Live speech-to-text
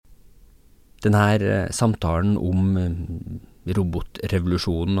Den her samtalen om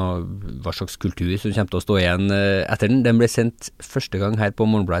robotrevolusjonen og hva slags kultur som kommer til å stå igjen etter den ble sendt første gang her på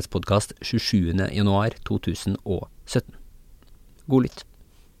Morgenbladets podcast 27. januar 2017. God lytt.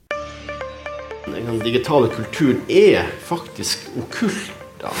 Den digitale kulturen faktisk okkult,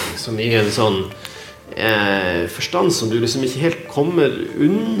 da, som i en sånn forstand som du liksom ikke helt kommer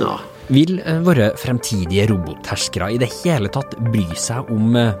unna. Vil våre fremtidige robotherskere i det hele tatt bry seg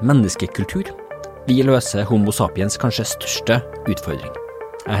om menneskekultur? Vi løser Homo sapiens kanskje største utfordring.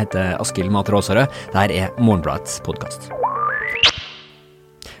 Jeg heter Askild Matre Aasarød. Dette Morgenbladets podcast.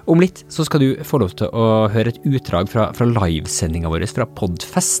 Om litt så skal du få lov til å høre et utdrag fra livesendingen vår fra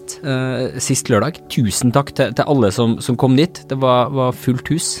Podfest sist lørdag. Tusen takk til alle som kom dit. Det var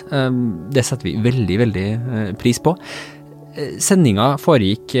fullt hus. Det setter vi veldig, veldig pris på. Sendinga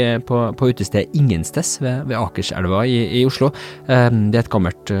foregikk på utested Ingensteds ved Akerselva i Oslo. Det et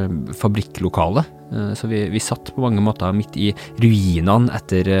gammelt fabrikklokale, så vi satt på mange måter midt i ruinene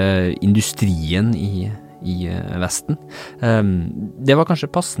etter industrien i Vesten. Det var kanskje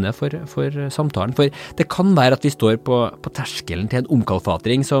passende for samtalen, for det kan være at vi står på terskelen til en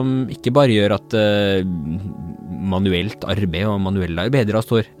omkalfatring som ikke bare gjør at manuelt arbeid og manuelle arbeidere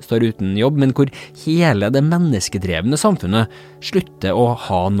står uten jobb, men hvor hele det menneskedrevne samfunnet slutter å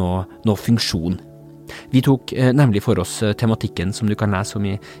ha noe funksjon. Vi tok nemlig for oss tematikken som du kan lese om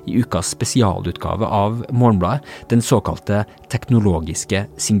i ukas spesialutgave av Morgenbladet, den såkalte teknologiske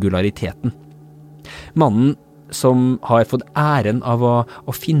singulariteten. Mannen som har fått æren av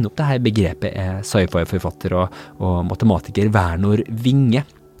å finne opp dette begrepet sci-fi-forfatter og matematiker Vernor Vinge.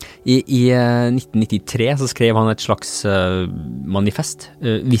 I 1993 så skrev han et slags manifest,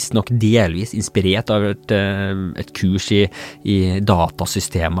 visst nok delvis inspirert av et kurs i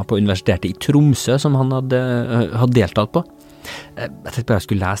datasystemer på universitetet i Tromsø som han hadde deltatt på. Jeg tenkte bare jeg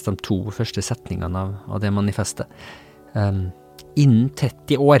skulle lese de 2 første setningene av det manifestet. Innen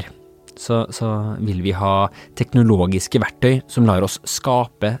 30 år så vil vi ha teknologiske verktøy som lar oss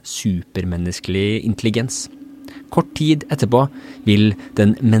skape supermenneskelig intelligens. Kort tid etterpå vil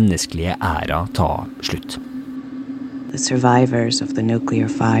den menneskelige æra ta slutt. The survivors of the nuclear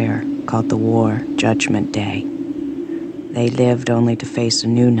fire called the war Judgment Day. They lived only to face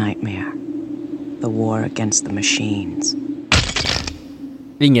a new nightmare, the war against the machines.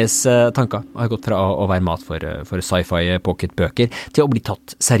 Vinges tanker har gått fra å være mat for sci-fi pocketbøker til å bli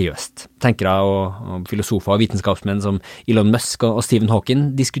tatt seriøst. Tenkere og filosofer og vitenskapsmenn som Elon Musk og Stephen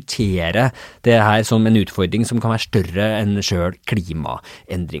Hawking diskuterer det her som en utfordring som kan være større enn selv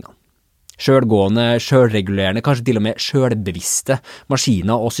klimaendringene. Selvgående, selvregulerende, kanskje til og med selvbevisste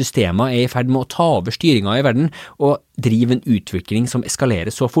maskiner og systemer i ferd med å ta over styringen i verden og drive en utvikling som eskalerer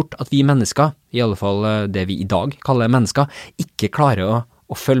så fort at vi mennesker, i alle fall det vi i dag kaller mennesker, ikke klarer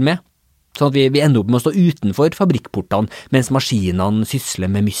å følge med. Sånn at vi ender opp med å stå utenfor fabrikkportene mens maskinene sysler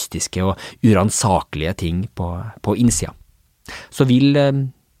med mystiske og uransakelige ting på innsida. Så vil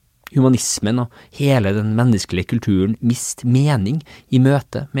humanismen og hele den menneskelige kulturen miste mening i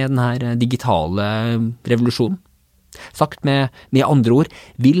møte med denne digitale revolusjonen. Sagt med andre ord,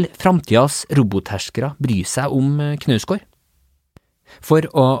 vil fremtidas robotherskere bry seg om Knausgård? For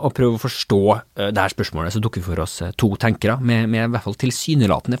å prøve å forstå dette spørsmålet så tok vi for oss 2 tenkere med i hvert fall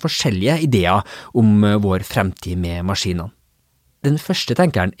tilsynelatende forskjellige ideer om vår fremtid med maskinene. Den første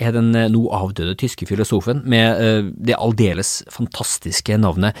tenkeren den nå avdøde tyske filosofen med det aldeles fantastiske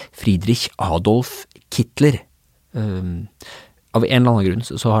navnet Friedrich Adolf Hitler. Av en eller annen grunn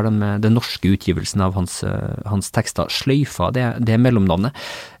så har den norske utgivelsen av hans tekster sløyfa det mellomnavnet.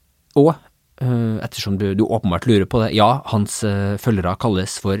 Og ettersom du åpenbart lurer på det, ja, hans følgere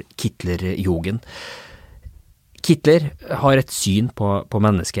kalles for Hitlerjugend. Hitler har et syn på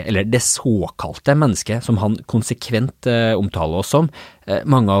mennesket, eller det såkalte mennesket, som han konsekvent omtaler oss som.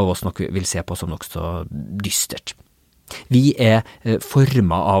 Mange av oss nok vil se på som nok så dystert. Vi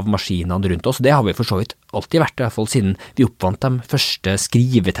formet av maskinene rundt oss, det har vi for så vidt alltid vært, i hvert fall siden vi oppvant de første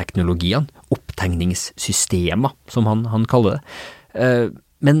skriveteknologiene, opptegningssystemer, som han kaller det.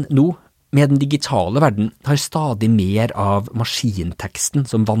 Men nå, med den digitale verden har stadig mer av maskinteksten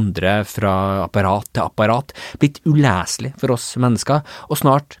som vandrer fra apparat til apparat blitt uleselig for oss mennesker, og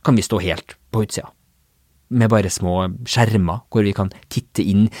snart kan vi stå helt på utsida. Med bare små skjermer hvor vi kan titte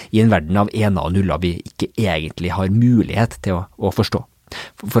inn i en verden av ener og nuller vi ikke egentlig har mulighet til å forstå.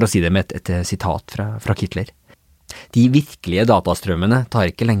 For å si det med et sitat fra Hitler. De virkelige datastrømmene tar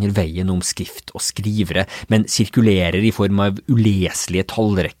ikke lenger veien om skrift og skrivere, men sirkulerer i form av uleselige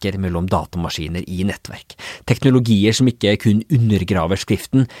tallrekker mellom datamaskiner i nettverk. Teknologier som ikke kun undergraver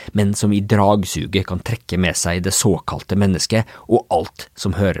skriften, men som i dragsuget kan trekke med seg det såkalte mennesket og alt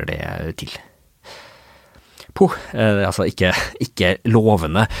som hører det til. Altså ikke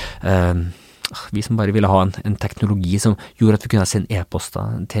lovende. Vi som bare ville ha en teknologi som gjorde at vi kunne sende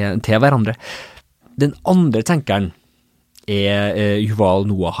e-poster til hverandre. Den andre tenkeren Yuval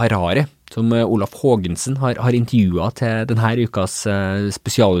Noah Harari, som Olaf Haagensen har intervjuet til denne ukas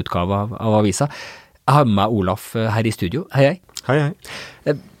spesialutgave av avisa. Jeg har med meg Olaf her i studio. Hei. Hei.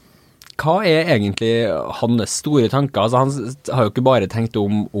 Hva egentlig hans store tanker? Altså, han har jo ikke bare tenkt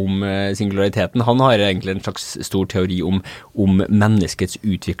om singulariteten, han har egentlig en slags stor teori om menneskets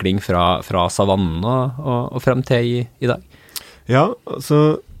utvikling fra savannen og frem til i dag. Ja,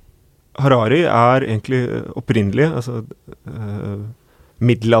 altså Harari egentlig opprinnelig, altså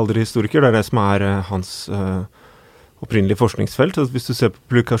middelalderhistoriker, det det som hans opprinnelige forskningsfelt. Altså, hvis du ser på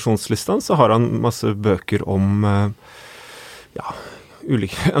publikasjonslisten, så har han masse bøker om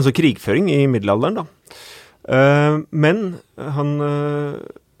altså krigføring i middelalderen da. Men han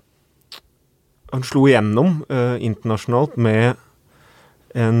slo igjennom internasjonalt med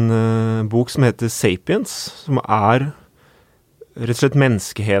en bok som heter Sapiens, som rett og slett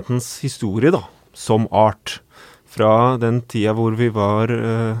menneskehetens historie da, som art. Fra den tida hvor vi var,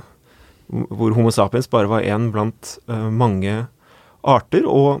 hvor Homo sapiens bare var en blant mange arter,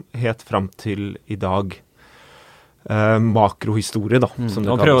 og helt frem til i dag. Makrohistorie da. Som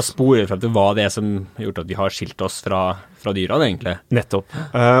man prøver å spore frem til hva det som har gjort at vi har skilt oss fra dyrene egentlig. Nettopp.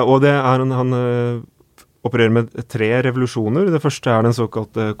 Og det han opererer med 3 revolusjoner. Det første den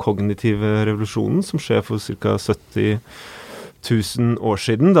såkalte kognitive revolusjonen, som skjer for ca. 70 000 år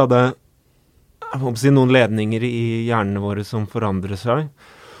siden, da det noen ledninger i hjernene våre som forandrer seg.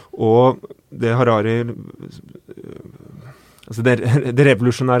 Og det Harari altså det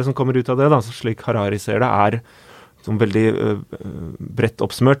revolusjonære som kommer ut av det da, slik Harari ser det, som veldig bredt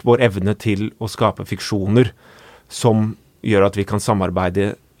oppsummert vår evne til å skape fiksjoner som gjør at vi kan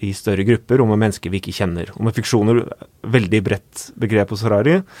samarbeide i større grupper og med mennesker vi ikke kjenner. Og med fiksjoner, veldig bredt begrep hos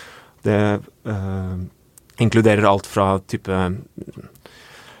Harari, det inkluderer alt fra type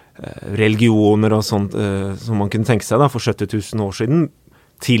religioner og sånt som man kunne tenke seg da, for 70 000 år siden,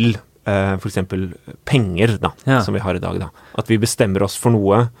 til for eksempel penger da, som vi har i dag. Da. At vi bestemmer oss for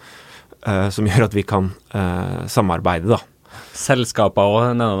noe som gjør at vi kan samarbeide da. Selskaper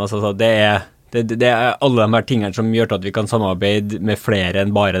også, altså, det alle de her tingene som gjør at vi kan samarbeide med flere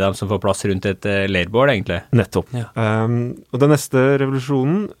enn bare dem som får plass rundt et leirbål, egentlig. Nettopp. Ja. Og den neste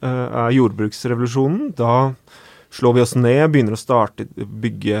revolusjonen jordbruksrevolusjonen. Da slår vi oss ned, begynner å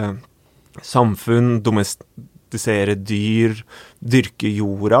bygge samfunn, domestisere dyr, dyrke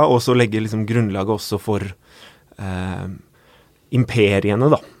jorda, og så legge liksom grunnlaget også for imperiene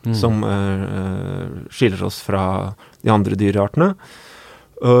da, som skiller oss fra de andre dyreartene.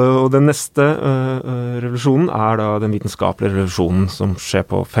 Og den neste revolusjonen da den vitenskapelige revolusjonen som skjer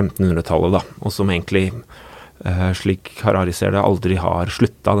på 1500-tallet da, og som egentlig, slik Harari ser det, aldri har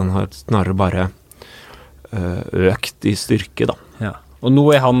sluttet. Den har snarere bare økt i styrke da. Ja. Og nå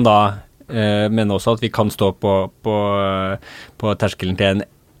han da, men også at vi kan stå på terskelen til en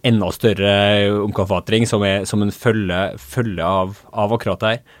enda større omkalfatring som en følge av akkurat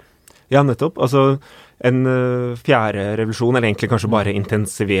det her. Ja, nettopp. Altså en fjerde revolusjon, eller egentlig kanskje bare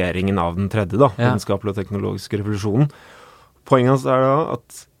intensiveringen av den tredje da, vitenskapelige og teknologiske revolusjonen. Poenget hans da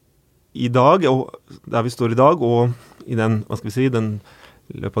at i dag, og der vi står i dag, og i den, hva skal vi si, den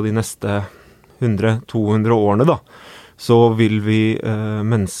løpet av de neste 100-200 årene da, så vil vi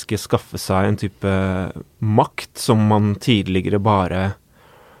mennesket skaffe seg en type makt som man tidligere bare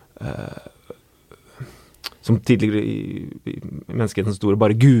som tidligere i menneskehetens historie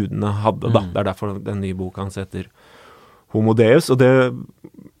bare gudene hadde da. Det derfor den nye boka hans heter Homo Deus, og det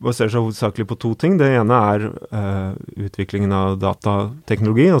baserer seg hovedsakelig på 2 ting. Det ene utviklingen av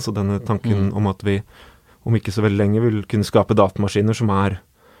datateknologi, altså denne tanken om at vi om ikke så veldig lenge vil kunne skape datamaskiner som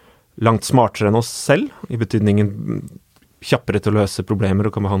langt smartere enn oss selv, i betydningen kjappere til å løse problemer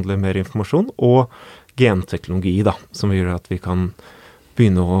og kan behandle mer informasjon, og genteknologi da, som gjør at vi kan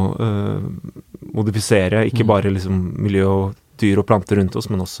begynne å modifisere, ikke bare liksom miljø og dyr og planter rundt oss,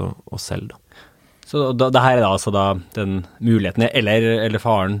 men også oss selv da. Så det her da altså da den muligheten, eller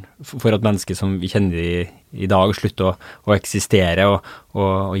faren for at mennesker som vi kjenner i dag slutter å eksistere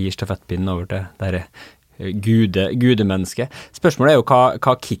og gir stafettpinnen over til det her gudemenneske. Spørsmålet jo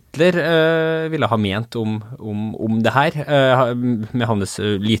hva Kittler ville ha ment om det her, med hans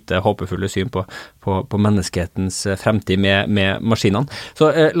lite håpefulle syn på menneskehetens fremtid med maskinene.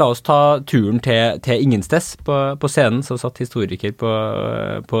 Så la oss ta turen til Ingensteds på scenen, som satt historiker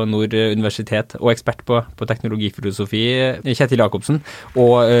på Nord universitet og ekspert på teknologifilosofi, Kjetil Jakobsen,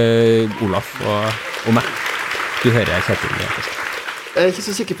 og Olaf og meg. Du hører Kjetil først. Jeg ikke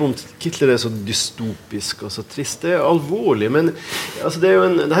så sikker på om Hitler så dystopisk og så trist. Det alvorlig, men altså, det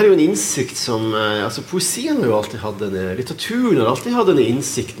her jo en innsikt som altså, poesien har jo alltid hatt denne, litteraturen har alltid hatt denne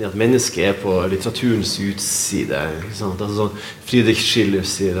innsikten i at mennesket på litteraturens utside. Ikke sant? Altså, sånn, Friedrich Schiller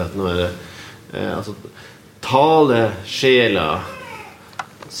sier at når altså, tale sjela,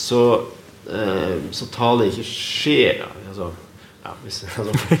 så taler ikke sjela. Altså, ja,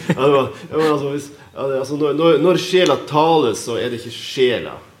 når sjela taler, så det ikke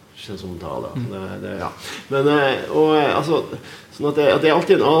sjela som taler. Ja. Men, altså, sånn at det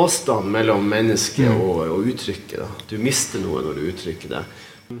alltid en avstand mellom mennesket og uttrykket. Da. Du mister noe når du uttrykker det.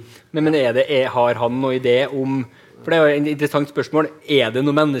 Men har han noe idé om, for det jo et interessant spørsmål, det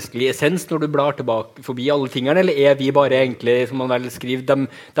noe menneskelig essens når du blar tilbake forbi alle tingene, eller vi bare egentlig, som man vel skriver,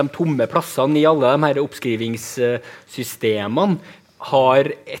 de tomme plassene i alle de her oppskrivingssystemene, har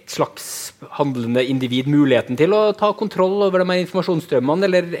et slags handlende individ muligheten til å ta kontroll over de her informasjonsstrømmene,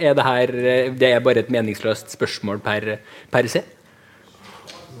 eller det her det bare et meningsløst spørsmål per se?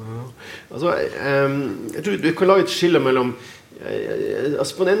 Altså, jeg tror du kan lage et skille mellom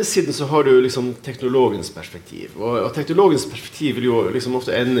altså på den ene siden så har du liksom teknologens perspektiv, og teknologens perspektiv vil jo liksom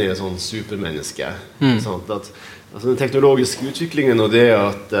ofte ende i et sånn supermenneske. Sant? Altså den teknologiske utviklingen og det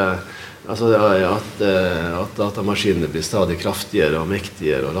at datamaskinene blir stadig kraftigere og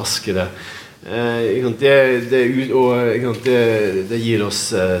mektigere og raskere, det gir oss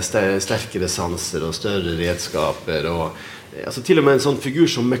sterkere sanser og større redskaper, og altså til og med en sånn figur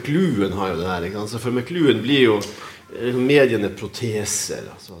som McLuhan har jo det her, ikke sant? Så for McLuhan blir jo mediene proteser.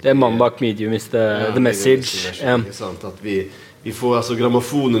 Altså, det man bak medium is the message. At vi får, altså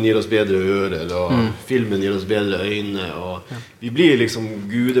grammofonen gir oss bedre ører, og filmen gir oss bedre øyne, og vi blir liksom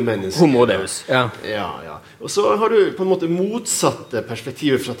gudemennesker. Homo deus, ja. Ja. Og så har du på en måte motsatte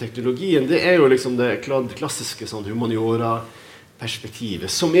perspektivet fra teknologien. Det jo liksom det klassiske sånn humaniora-perspektivet,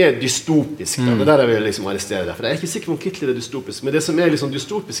 som dystopisk. Det der jeg vil liksom arrestere deg, for jeg ikke sikker på om Hitler dystopisk, men det som liksom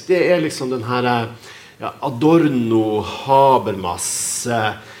dystopisk, det liksom den her Adorno, Habermas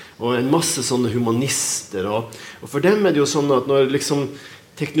og en masse sånne humanister, og for dem det jo sånn at når liksom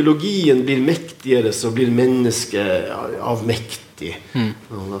teknologien blir mektigere, så blir mennesket avmektig.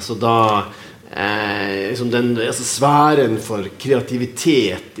 Altså da liksom altså sfæren for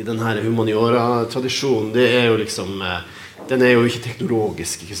kreativitet i denne humaniora-tradisjonen, det jo liksom den jo ikke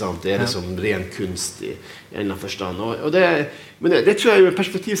teknologisk, ikke sant? Det liksom ren kunst i en eller annen forstand. Men det tror jeg jo et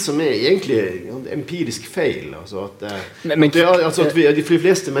perspektiv som egentlig empirisk feil. Altså at de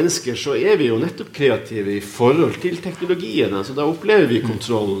fleste mennesker så vi jo nettopp kreative i forhold til teknologien. Altså da opplever vi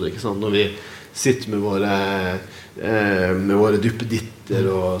kontroll, ikke sant? Når vi sitter med våre duppeditter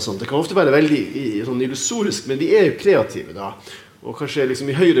og sånt. Det kan ofte være veldig sånn illusorisk, men vi jo kreative da. Og kanskje liksom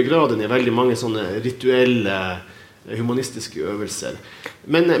i høyere grad enn i veldig mange sånne rituelle humanistiske øvelser.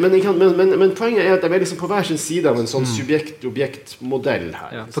 Men poenget at de liksom på hver sin side av en sånn subjekt-objekt-modell her.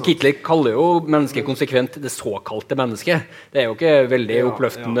 Ja, for Hitler kaller jo mennesket konsekvent det såkalte mennesket. Det jo ikke veldig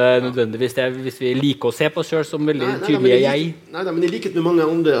oppløftende nødvendigvis det, hvis vi liker å se på oss selv som veldig tydelige jeg. Nei, men i likhet med mange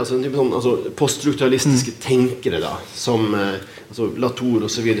andre poststrukturalistiske tenkere da, som Latour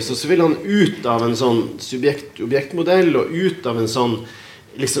og så videre, så vil han ut av en sånn subjekt-objekt-modell og ut av en sånn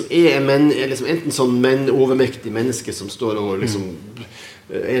liksom liksom enten sånn overmektig menneske som står og liksom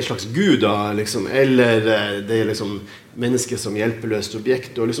en slags gud da, liksom, eller det liksom menneske som hjelpeløst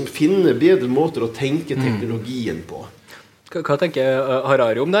objekt, og liksom finne bedre måter å tenke teknologien på. Hva tenker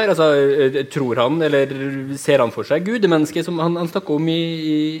Harari om det her? Altså, tror han, eller ser han for seg gudemenneske som han snakker om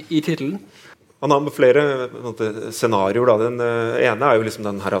i titelen? Han har med flere scenarioer da. Den ene jo liksom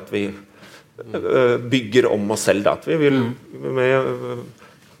den her at vi bygger om oss selv da. At vi vil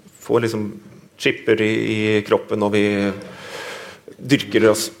få liksom chipper i kroppen, og vi dyrker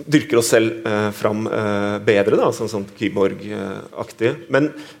oss selv fram bedre da, sånn kyborg-aktig.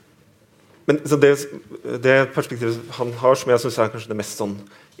 Men så det perspektivet han har, som jeg synes kanskje det mest sånn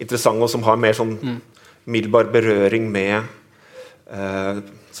interessante, og som har mer sånn middelbar berøring med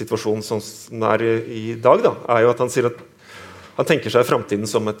situasjonen som den i dag da, jo at han sier at han tenker seg fremtiden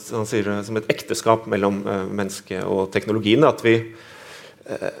som et ekteskap mellom mennesket og teknologien, at vi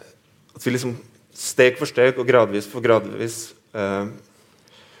liksom steg for steg og gradvis for gradvis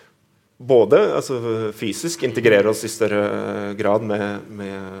både altså, fysisk integrerer oss i større grad med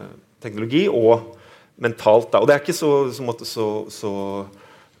teknologi, og mentalt da. Og det ikke så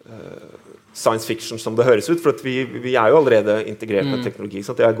science fiction som det høres ut, for at vi jo allerede integrert med teknologi.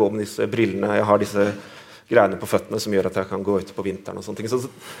 Sant? Jeg går med disse brillene, jeg har disse greiene på føttene som gjør at jeg kan gå ut på vinteren og sånne ting.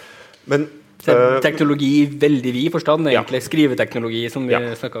 Men Teknologi I veldig vid forstand, egentlig. Skriveteknologi, som vi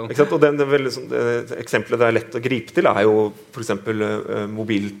snakket om. Ikke sant? Og det eksempelet det lett å gripe til, jo for eksempel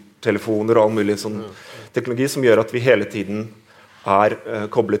mobiltelefoner og all mulig sånn teknologi som gjør at vi hele tiden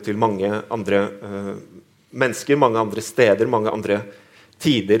koblet til mange andre mennesker, mange andre steder, mange andre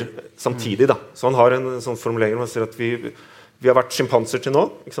tider samtidig. Da. Så han har en sånn formulering hvor han sier at vi har vært sjimpanser til nå,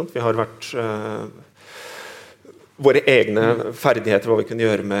 ikke sant? Vi har vært våre egne ferdigheter, hva vi kunne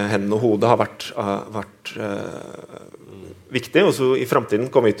gjøre med hendene og hodet, har vært viktig, og så I fremtiden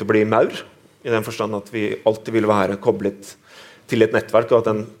kommer vi til å bli maur, I den forstand at vi alltid vil være koblet til et nettverk, og at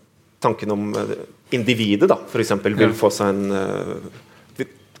den tanken om individet, da, for eksempel, vil få seg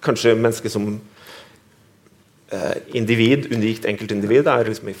kanskje mennesker som unikt enkeltindivid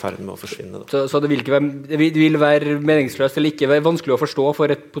liksom I ferd med å forsvinne. Da. Så det vil være meningsløst eller ikke være vanskelig å forstå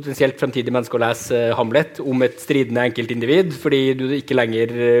for et potensielt fremtidig menneske å lese Hamlet om et stridende enkeltindivid, fordi du ikke lenger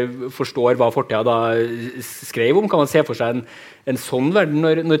forstår hva fortida da skrev om. Kan man se for seg en sånn verden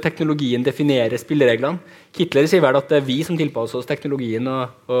når teknologien definerer spillereglene? Hitler sier vel at det vi som tilpasser oss teknologien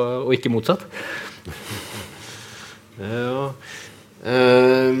og ikke motsatt? Ja...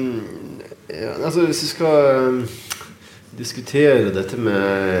 altså hvis vi skal diskutere dette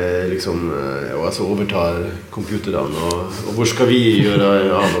med liksom, altså overta computerne og hvor skal vi gjøre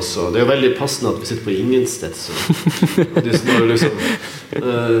av oss det jo veldig passende at vi sitter på ingen sted når liksom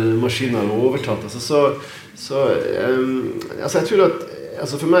maskiner har overtatt altså jeg tror at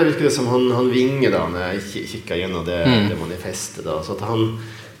altså for meg virker det som han vinger da når jeg kikker gjennom det manifestet da, så at han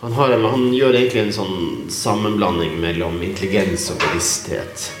gjør egentlig en sånn sammenblanding mellom intelligens og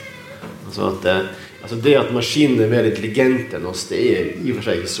bevissthet. Altså det at maskinen mer intelligente enn oss, det I og for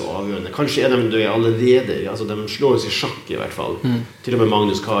seg ikke så avgjørende. Kanskje de allerede, altså de slår oss I sjakk I hvert fall, til og med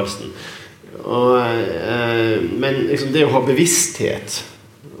Magnus Carlsen. Men liksom det å ha bevissthet,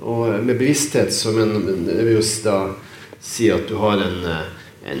 og med bevissthet så vil jo da si at du har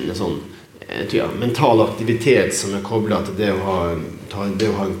en sånn mental aktivitet som koblet til det å ha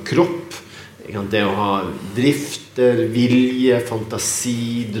en kropp, det å ha drifter, vilje,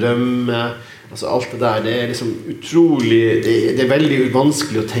 fantasi, drømme, altså alt det der, det liksom utrolig, det veldig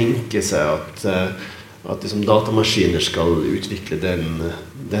vanskelig å tenke seg at liksom datamaskiner skal utvikle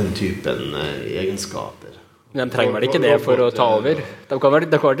den typen egenskaper. Men de trenger vel ikke det for å ta over? De kan vel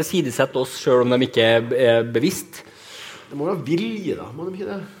tilsidesette oss selv om de ikke bevisst? Det må ha vilje da, må de ikke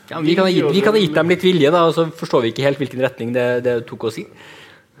det? Ja, vi kan ha gitt dem litt vilje da, og så forstår vi ikke helt hvilken retning det tok oss I.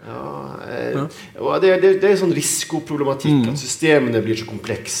 Og det en sånn risikoproblematikk at systemene blir så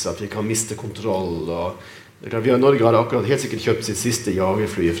komplekse at vi kan miste kontroll og det klart, vi I Norge har akkurat helt sikkert kjøpt sitt siste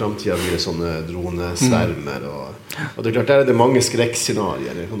jagerfly I fremtiden blir det sånne dronesvermer og det klart der det mange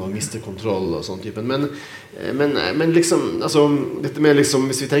skrekkscenarier kan man miste kontroll og sånn typen men liksom altså, dette med liksom,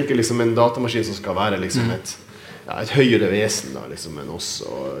 hvis vi tenker liksom en datamaskin som skal være liksom et høyere vesen da, liksom, enn oss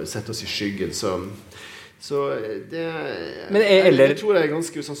og sette oss I skyggen så det eller, tror jeg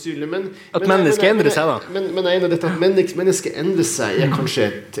ganske usannsynlig at mennesket endrer seg da men jeg dette at mennesket endrer seg kanskje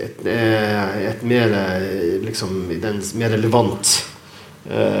et mer liksom, den mer relevant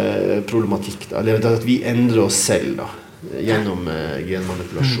problematikk da, eller at vi endrer oss selv da, gjennom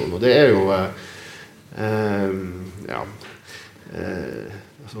genmanipulasjon og det jo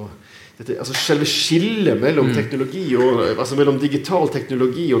altså selve skillet mellom teknologi og altså mellom digital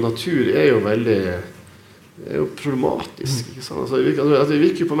teknologi og natur jo veldig jo problematisk ikke sant? Altså, det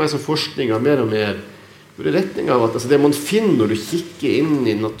virker på meg som forskning mer og mer går I retning av at altså, det man finner når du kikker inn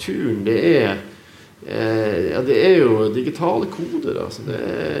I naturen det det jo digitale koder altså,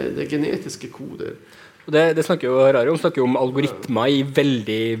 det genetiske koder og det snakker jo Harari om algoritmer I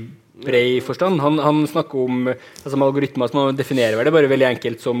veldig bred forstand. Han snakker om altså, algoritmer som man definerer det bare veldig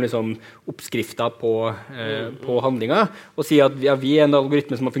enkelt som liksom, oppskrifter på handlinger, og sier at vi en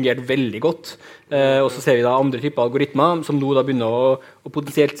algoritme som har fungert veldig godt, og så ser vi da andre typer algoritmer som nå da begynner å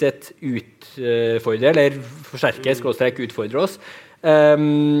potensielt sett utfordre, eller forsterke, utfordre oss.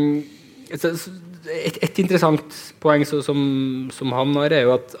 Et interessant poeng som han har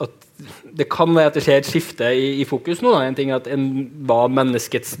jo at det kan være at det skjer et skifte I fokus nå da. En ting at hva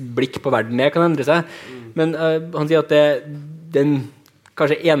menneskets blikk på verden kan endre seg men han sier at den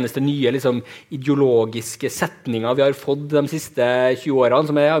kanskje eneste nye liksom, ideologiske setninger vi har fått de siste 20 årene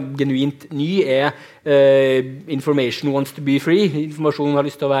som genuint ny information wants to be free informasjon har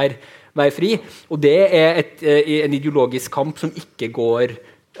lyst til å være fri og det en ideologisk kamp som ikke går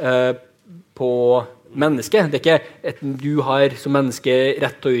på menneske. Det ikke du har som menneske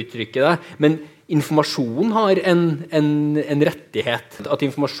rett til å uttrykke det, men informasjon har en rettighet, at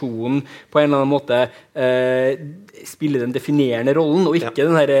informasjonen på en eller annen måte spiller den definerende rollen, og ikke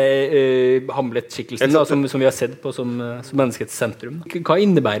den her Hamlet-skikkelsen da, som vi har sett på som menneskets sentrum. Hva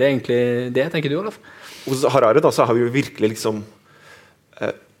innebærer egentlig det, tenker du, Olaf? Hos Harari da, så har vi jo virkelig liksom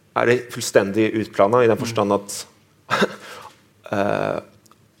det fullstendig utplanet i den forstand at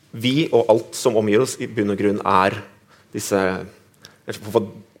vi og alt som omgir oss i bunn og grunn disse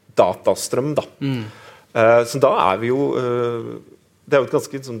datastrøm da. Så da vi jo det jo et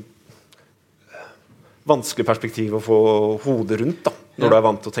ganske sånn vanskelig perspektiv å få hodet rundt da, når du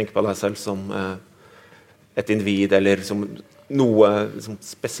vant til å tenke på deg selv som et individ eller som noe liksom,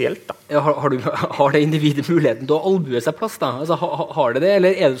 spesielt da. Ja, har det individet muligheten til å albue seg plass da? Altså, har det,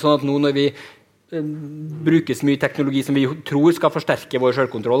 eller det sånn at nå når vi brukes mye teknologi som vi tror skal forsterke vår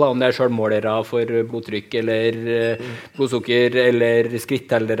selvkontroll, om det selvmålere for blodtrykk eller blodsukker eller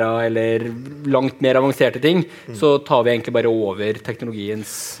skrittellere eller langt mer avanserte ting, så tar vi egentlig bare over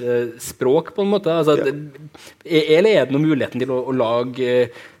teknologiens språk på en måte. Altså, eller det noen muligheten til å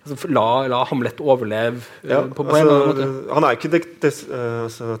lage la Hamlet overleve på en eller annen måte? Han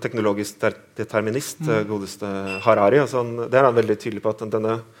ikke teknologisk determinist, godeste Harari. Altså det han veldig tydelig på at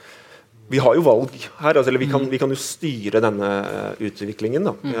vi har jo valg her, altså, vi kan jo styre denne utviklingen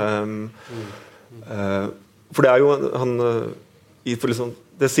da. For det jo liksom,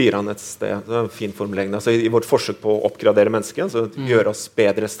 det sier han et sted, det en fin formulering altså, i vårt forsøk på å oppgradere mennesket, så gjøre oss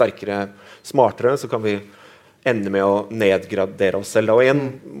bedre, sterkere, smartere, så kan vi ende med å nedgradere oss selv. Og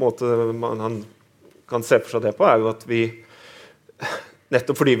en måte han kan se for seg det på jo at vi,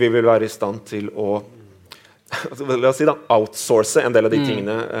 nettopp fordi vi vil være i stand til å la oss si da, outsource en del av de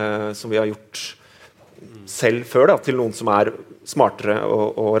tingene som vi har gjort selv før da, til noen som smartere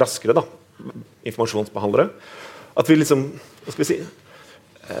og raskere da, informasjonsbehandlere. At vi liksom, hva skal vi si,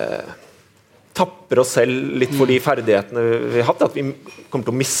 tapper oss selv litt for de ferdighetene vi har hatt, at vi kommer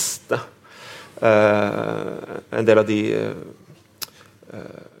til å miste en del av de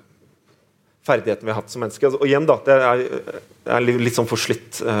ferdighetene vi har hatt som mennesker. Og igjen da, det litt sånn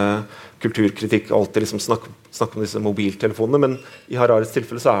forslitt kulturkritikk, alltid liksom snakke om disse mobiltelefonene, men i Hararis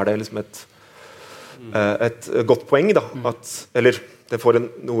tilfelle så det liksom et godt poeng da, eller det får en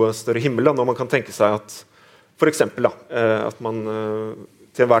noe større himmel da, når man kan tenke seg at for eksempel da, at man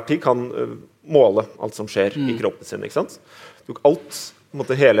til enhver tid kan måle alt som skjer i kroppen sin, ikke sant? Alt, på en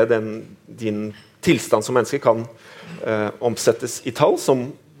måte hele din tilstand som menneske kan omsettes i tall som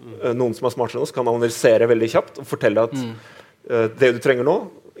noen som smartere enn oss kan analysere veldig kjapt og fortelle at det du trenger nå,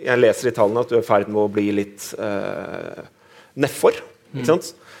 jeg leser i tallene at du i ferd med å bli litt nedfor, ikke sant?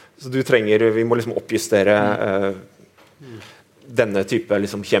 Så vi må liksom oppjustere denne type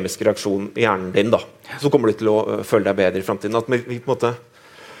liksom, kjemiske reaksjon i hjernen din da. Så kommer du til å føle deg bedre i fremtiden. At vi på en måte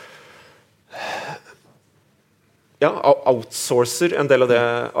outsourcer en del av det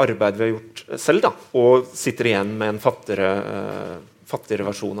arbeidet vi har gjort selv da, og sitter igjen med en fattigere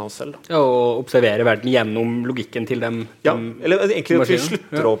versjon av oss selv. Da. Ja, og observere verden gjennom logikken til dem. Ja, eller egentlig at vi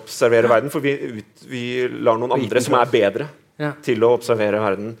slutter å observere verden, for vi lar noen andre som bedre til å observere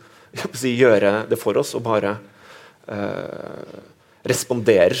verden, gjøre det for oss, og bare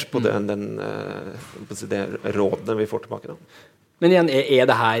responderer på det rådene vi får tilbake. Da. Men igjen,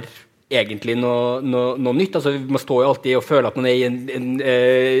 det her egentlig noe nytt? Altså, man står jo alltid og føler at man i en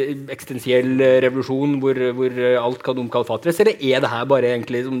eksistensiell revolusjon hvor alt kan omkalfatres, eller det her bare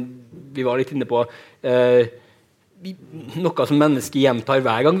egentlig, som vi var litt inne på, noe som mennesker gjentar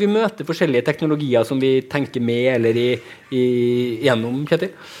hver gang vi møter forskjellige teknologier som vi tenker med eller gjennom,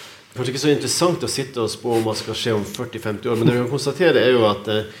 Kjetil? Kanskje ikke så interessant å sitte og spå om hva skal skje om 40-50 år, men det vi kan konstatere jo at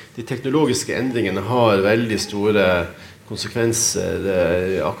de teknologiske endringene har veldig store konsekvenser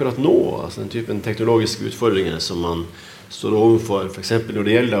akkurat nå, altså den typen teknologiske utfordringer som man står overfor, for eksempel når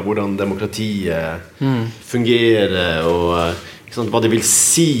det gjelder hvordan demokratiet fungerer, og hva det vil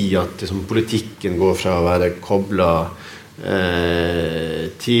si at liksom, politikken går fra å være koblet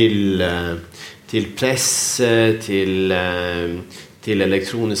til presse, til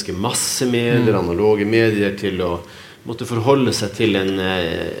elektroniske massemedier, analoge medier, til å måtte forholde seg til en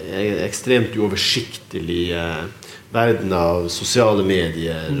ekstremt uoversiktlig verden av sosiale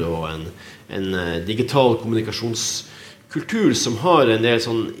medier og en digital kommunikasjonskultur som har en del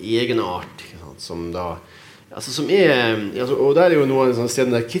sånn egenart, som da altså som og der jo noen sånne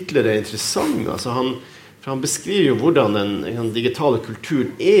steder der Kittler interessant, altså han beskriver jo hvordan den digitale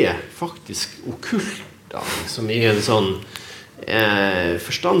kulturen faktisk okkult da, som i en sånn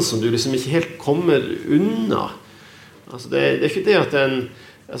forstand som du liksom ikke helt kommer unna. Altså det ikke det at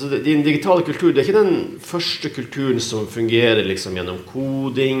din digitale kultur, det ikke den første kulturen som fungerer liksom gjennom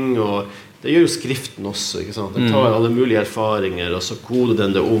koding, og det gjør jo skriften også, ikke sant? Den tar alle mulige erfaringer, og så koder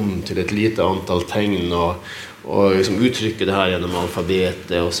den det om til et lite antall tegn, og liksom uttrykker det her gjennom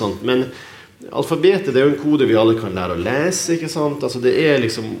alfabetet og sånt. Men alfabetet, det er jo en kode vi alle kan lære å lese, ikke sant? Altså det er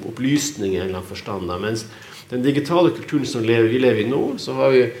liksom opplysning i en eller annen forstand, mens den digitale kulturen som vi lever i nå, så har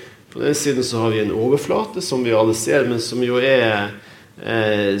vi, på den siden så har vi en overflate som vi alle ser, men som jo er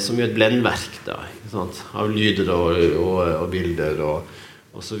et blendverk da, ikke sant? Av lyder og bilder og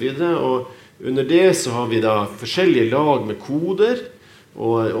så videre, og under det så har vi da forskjellige lag med koder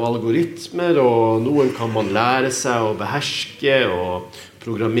og algoritmer, og noen kan man lære seg å beherske, og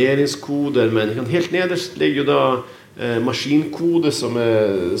programmeringskoder, men helt nederst ligger jo da maskinkode som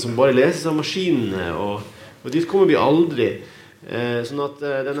bare leses av maskinene, og dit kommer vi aldri. Sånn at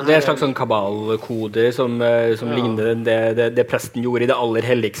denne her, det er en slags sånn kabalkode som ligner det presten gjorde i det aller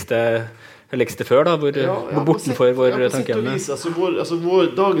helligste før da, hvor bortenfor vår tankeevne.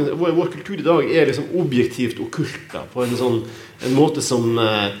 Vår kultur i dag er liksom objektivt okkult da, på en måte som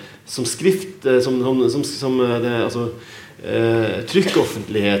skrift,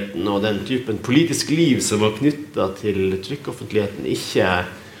 trykkoffentligheten og den typen politisk liv som var knyttet til trykkoffentligheten ikke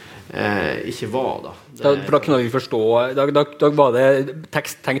var da. For da kunne vi forstå, da var det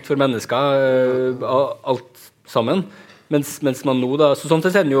tekst tenkt for mennesker, alt sammen, mens man nå da, så sånn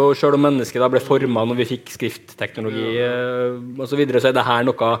sett er det jo, selv om mennesket da ble formet når vi fikk skriftteknologi og så videre, så er det her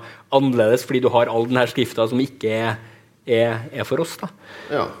noe annerledes, fordi du har all den her skriften som ikke er for oss da.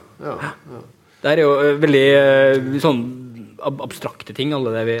 Ja. Det er jo veldig sånn abstrakte ting,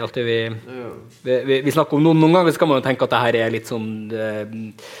 alt det vi snakker om. Noen ganger skal man jo tenke at det her er litt sånn, det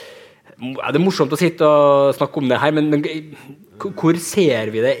er morsomt å sitte og snakke om det her, men hvor ser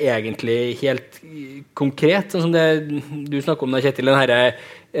vi det egentlig helt konkret? Sånn som det du snakker om da, Kjetil, den her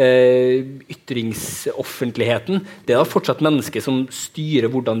ytringsoffentligheten, det er da fortsatt mennesker som styrer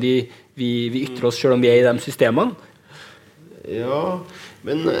hvordan vi ytrer oss selv om vi er i de systemene. Ja,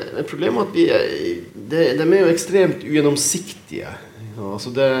 men problemet er at de er jo ekstremt ugjennomsiktige. Altså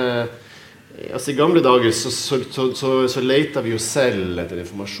i gamle dager så leter vi jo selv etter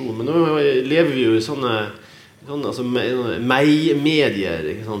informasjon, men nå lever vi jo i sånne medier,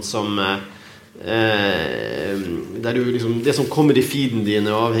 ikke sant, som der du liksom, det som kommer i feeden din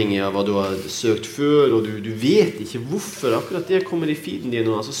er avhengig av hva du har søkt før, og du vet ikke hvorfor akkurat det kommer i feeden din,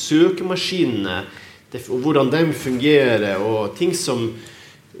 altså søkemaskinene, og hvordan de fungerer, og ting som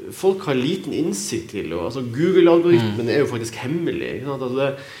folk har liten innsikt til, og altså Google-algoritmen er jo faktisk hemmelig, ikke sant? Altså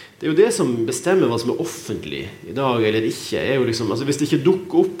det er jo det som bestemmer hva som er offentlig i dag eller ikke, er jo liksom, altså hvis det ikke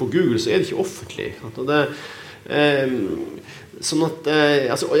dukker opp på Google, så er det ikke offentlig, ikke sant? Og det, sånn at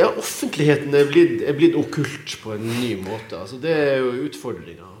offentligheten er blitt okkult på en ny måte, altså det er jo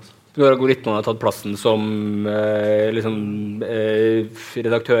utfordringer, altså. Når algoritmene har tatt plassen som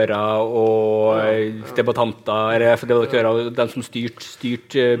redaktører og debattanter, eller redaktører og dem som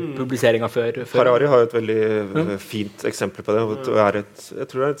styrt publiseringen før. Harari har et veldig fint eksempel på det. Jeg tror det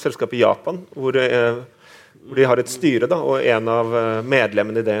er et selskap i Japan, hvor de har et styre, da, og en av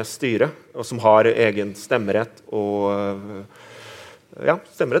medlemmene i det styret, og som har egen stemmerett, og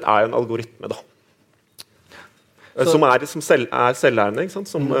stemmerett er jo en algoritme, da. Som er selvlærende, ikke sant?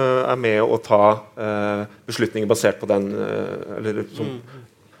 Som er med å ta beslutninger basert på den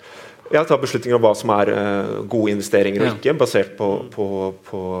ta beslutninger om hva som er gode investeringer og ikke, basert på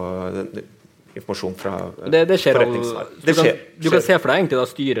informasjon fra forretningsverden. Du kan se for deg egentlig da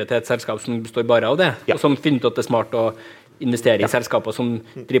styret til et selskap som består bare av det, og som finner ut at det er smart å investere i selskaper som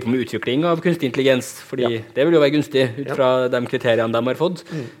driver på med utvikling av kunstig intelligens, fordi det vil jo være gunstig ut fra de kriteriene de har fått.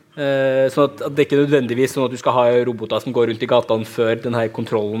 Sånn at det er ikke nødvendigvis sånn at du skal ha roboter som går rundt i gatene før denne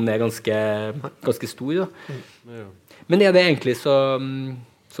kontrollen er ganske stor. Da. Men er det egentlig så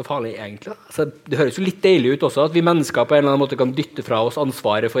farlig egentlig? Altså, det høres jo litt deilig ut også at vi mennesker på en eller annen måte kan dytte fra oss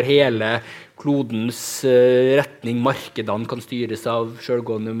ansvaret for hele klodens retning. Markedene kan styres av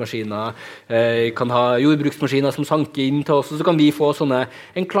selvgående maskiner, kan ha jordbruksmaskiner som sanker inn til oss, og så kan vi få sånne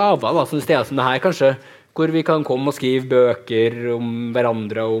enklaver, da, sånne steder som det her kanskje, hvor vi kan komme og skrive bøker om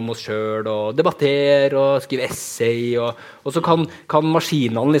hverandre, om oss selv, og debattere, og skrive essay, og så kan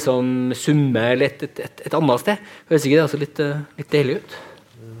maskinene liksom summe et annet sted. Høres ikke det altså litt deilig ut?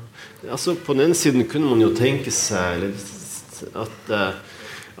 Altså, på den ene siden kunne man jo tenke seg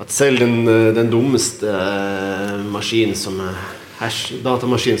at selv den dummeste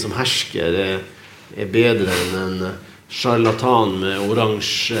datamaskinen som hersker er bedre enn en charlatan med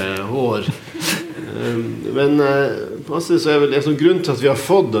oransje hår. Men så er vel en sånn grunn til at vi har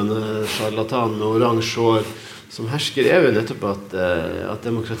fått denne charlatan med oransje hår som hersker, er jo nettopp at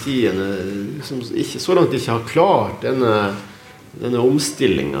demokratiene liksom så langt ikke har klart denne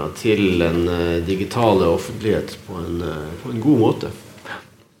omstillingen til en digitale offentlighet på en god måte.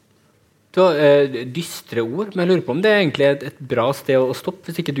 Det var dystre ord, men jeg lurer på om det egentlig et bra sted å stoppe,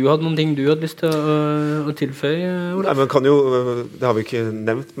 hvis ikke du hadde noen ting du hadde lyst til å tilføye, Olaf? Nei, men kan jo, det har vi ikke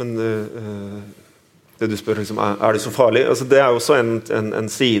nevnt, men det du spør liksom, er det så farlig? Altså, det er jo også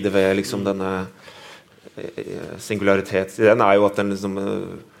en side ved liksom denne singularitet. Den er jo at den liksom,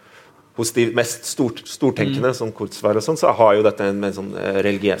 hos de mest stortenkende, som Kurzweil og sånn, så har jo dette en mer sånn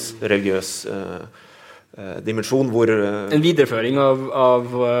religiøs dimensjon, hvor en videreføring av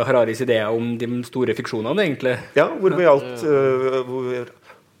Hararis ideer om de store fiksjonene, egentlig. Ja, hvor vi alt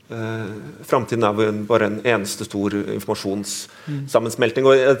fremtiden er bare en eneste stor informasjonssammensmelting,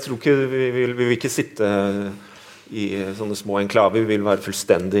 og jeg tror ikke vi vil ikke sitte i sånne små enklaver, vi vil være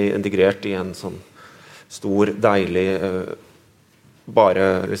fullstendig integrert i en sånn stor, deilig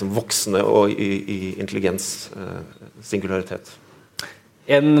bare liksom voksende og i intelligens singularitet.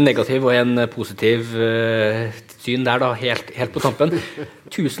 En negativ og en positiv syn der da, helt på tampen.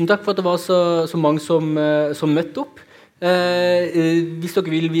 Tusen takk for at det var så mange som møtte opp. Hvis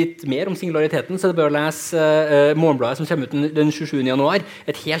dere vil vite mer om singulariteten, så er det bare å lese Morgenbladet som kommer ut den 27. januar.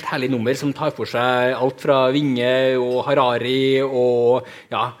 Et helt herlig nummer som tar for seg alt fra Vinge og Harari og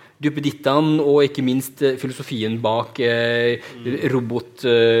duppedittene, og ikke minst filosofien bak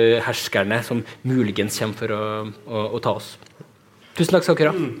robotherskerne som muligens kommer for å ta oss. Tusen takk skal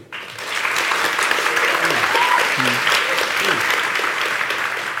dere ha.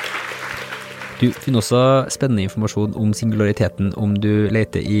 Du finner også spennende informasjon om singulariteten om du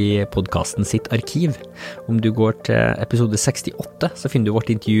leter i podcasten sitt arkiv. Om du går til episode 68, så finner du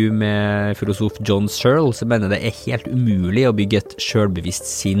vårt intervju med filosof John Searle, som mener det er helt umulig å bygge et selvbevisst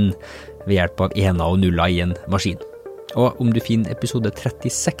sinn ved hjelp av ener og nuller i en maskin. Og om du finner episode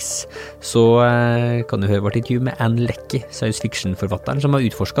 36, så kan du høre vårt intervju med Anne Leckie, science fiction-forfatteren, som har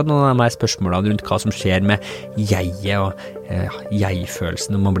utforsket noen av de her spørsmålene rundt hva som skjer med jeget og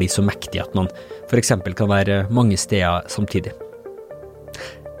jeg-følelsen når man blir så mektig at man for eksempel kan være mange steder samtidig.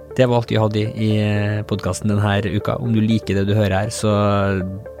 Det var alt vi hadde i podcasten denne uka. Om du liker det du hører her, så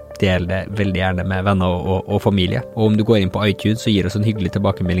del det veldig gjerne med venner og familie. Og om du går inn på iTunes og gir oss en hyggelig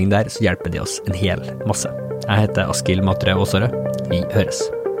tilbakemelding der, så hjelper det oss en hel masse. Jeg heter Askild Matre Aasarød. Vi høres.